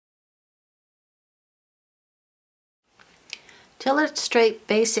To illustrate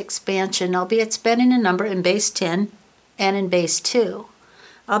base expansion, I'll be expanding a number in base 10 and in base 2.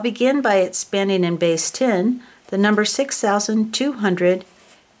 I'll begin by expanding in base 10 the number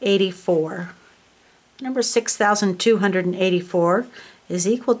 6,284. Number 6,284 is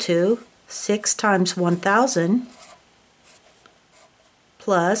equal to 6 times 1,000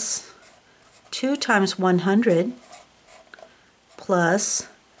 plus 2 times 100 plus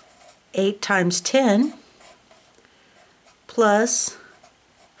 8 times 10 plus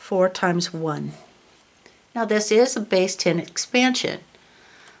 4 times 1. Now this is a base 10 expansion,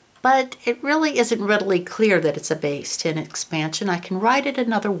 but it really isn't readily clear that it's a base 10 expansion. I can write it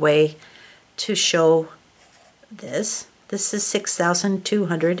another way to show this. This is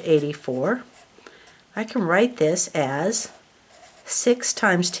 6,284. I can write this as 6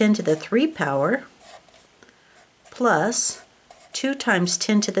 times 10 to the 3 power plus 2 times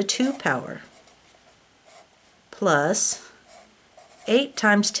 10 to the 2 power plus 8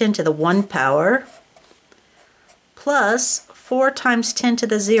 times 10 to the 1 power plus 4 times 10 to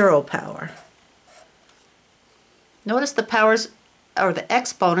the 0 power. Notice the powers, or the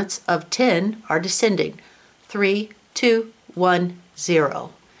exponents of 10 are descending. 3, 2, 1,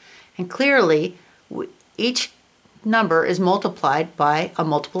 0. And clearly each number is multiplied by a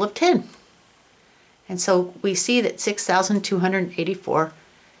multiple of 10. And so we see that 6,284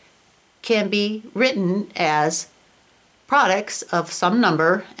 can be written as products of some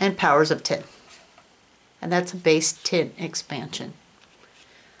number and powers of 10. And that's a base 10 expansion.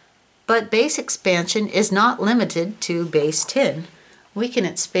 But base expansion is not limited to base 10. We can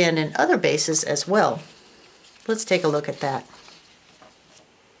expand in other bases as well. Let's take a look at that.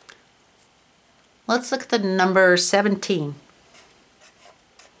 Let's look at the number 17.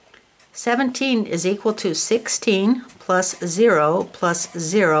 17 is equal to 16 plus 0 plus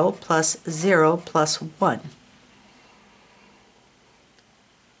 0 plus 0 plus 1.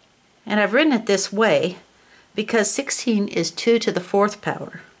 And I've written it this way because 16 is 2 to the 4th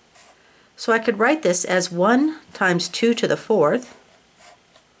power. So I could write this as 1 times 2 to the 4th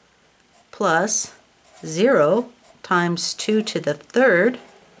plus 0 times 2 to the 3rd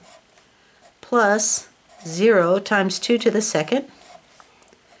plus 0 times 2 to the 2nd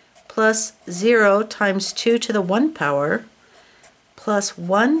plus 0 times 2 to the 1 power plus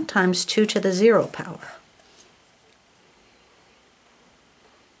 1 times 2 to the 0 power.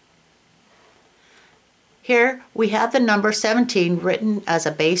 Here we have the number 17 written as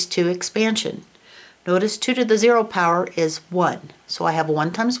a base 2 expansion. Notice 2 to the 0 power is 1. So I have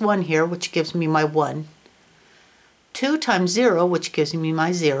 1 times 1 here, which gives me my 1. 2 times 0, which gives me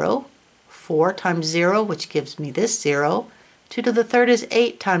my 0. 4 times 0, which gives me this 0. 2 to the 3rd is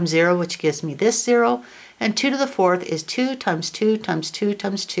 8 times 0, which gives me this 0. And 2 to the 4th is 2 times 2 times 2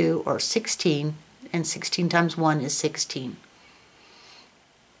 times 2, or 16. And 16 times 1 is 16.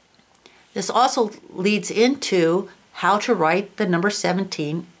 This also leads into how to write the number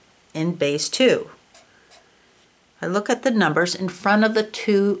 17 in base 2. I look at the numbers in front of the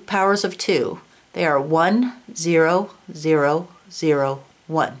two powers of 2. They are 1, 0, 0, 0,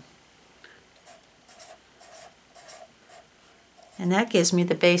 1. And that gives me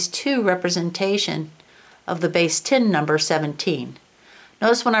the base 2 representation of the base 10 number 17.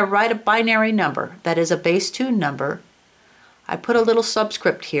 Notice when I write a binary number that is a base 2 number, I put a little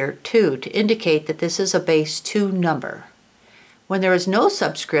subscript here, 2, to indicate that this is a base 2 number. When there is no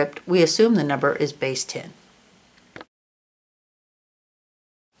subscript, we assume the number is base 10.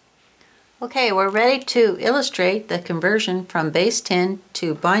 Okay, we're ready to illustrate the conversion from base 10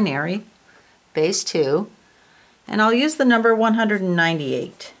 to binary, base 2, and I'll use the number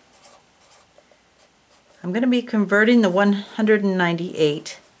 198. I'm going to be converting the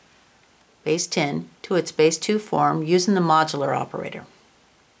 198 base 10 to its base 2 form using the modular operator.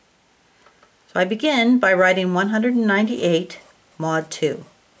 So I begin by writing 198 mod 2.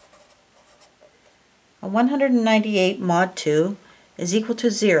 A 198 mod 2 is equal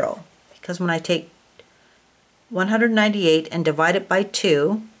to 0, because when I take 198 and divide it by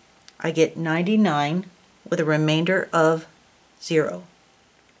 2, I get 99 with a remainder of 0.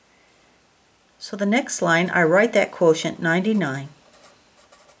 So the next line, I write that quotient 99.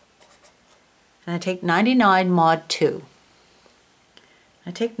 And I take 99 mod 2.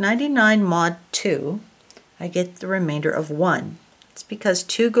 I take 99 mod 2, I get the remainder of 1. It's because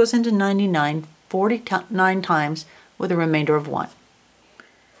 2 goes into 99 49 times with a remainder of 1.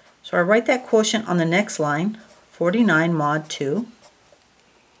 So I write that quotient on the next line, 49 mod 2.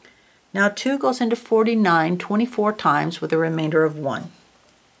 Now 2 goes into 49 24 times with a remainder of 1.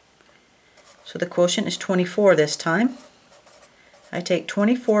 So the quotient is 24 this time. I take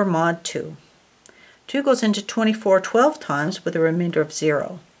 24 mod 2. 2 goes into 24 12 times with a remainder of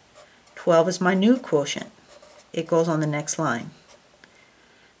 0. 12 is my new quotient. It goes on the next line.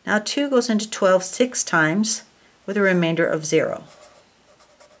 Now 2 goes into 12 6 times with a remainder of 0.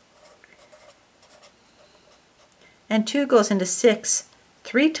 And 2 goes into 6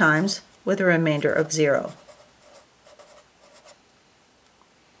 3 times with a remainder of 0.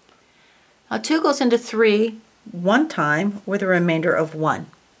 Now 2 goes into 3 1 time with a remainder of 1.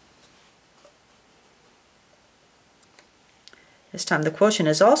 This time the quotient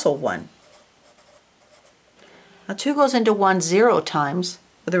is also 1. Now 2 goes into 1 0 times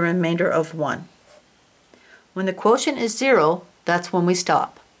with a remainder of 1. When the quotient is 0, that's when we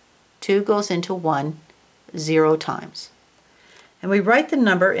stop. 2 goes into 1 0 times. And we write the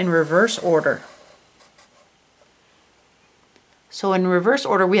number in reverse order. So in reverse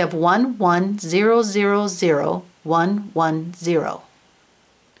order we have 1 1 0 0 0 1 1 0.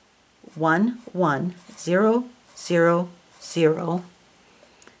 1 1 0 0 0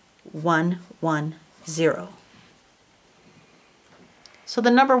 1 1 0. So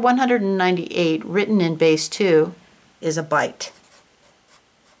the number 198 written in base 2 is a byte.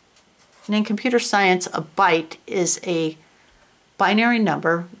 And in computer science, a byte is a binary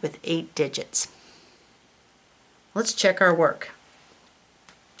number with 8 digits. Let's check our work.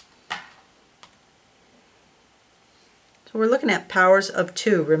 So we're looking at powers of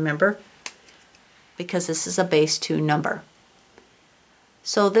 2, remember? Because this is a base 2 number.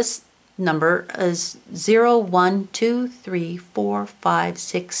 So this number is 0, 1, 2, 3, 4, 5,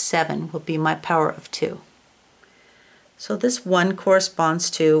 6, 7 will be my power of 2. So this 1 corresponds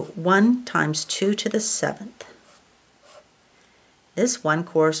to 1 times 2 to the 7th. This 1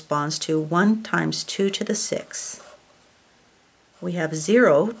 corresponds to 1 times 2 to the 6th. We have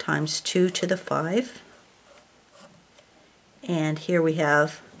 0 times 2 to the 5. And here we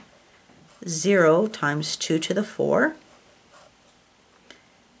have 0 times 2 to the 4.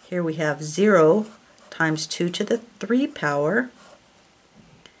 Here we have 0 times 2 to the 3 power.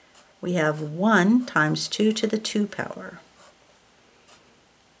 We have 1 times 2 to the 2 power.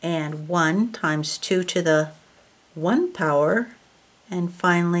 And 1 times 2 to the 1 power. And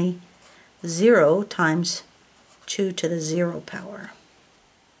finally 0 times 2 to the 0 power.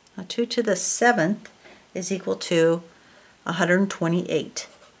 Now 2 to the 7th is equal to 128.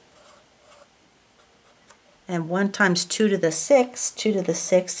 And 1 times 2 to the 6th, 2 to the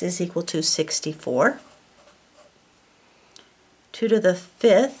 6th is equal to 64. 2 to the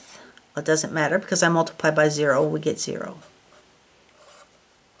 5th, well, it doesn't matter because I multiply by 0, we get 0.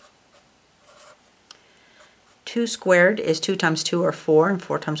 2 squared is 2 times 2 or 4, and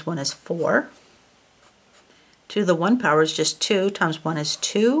 4 times 1 is 4. 2 to the 1 power is just 2 times 1 is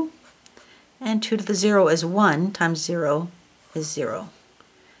 2. And 2 to the 0 is 1 times 0 is 0.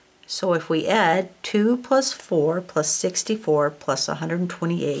 So if we add 2 plus 4 plus 64 plus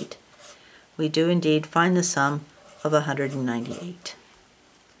 128, we do indeed find the sum of 198.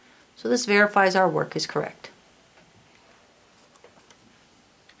 So this verifies our work is correct.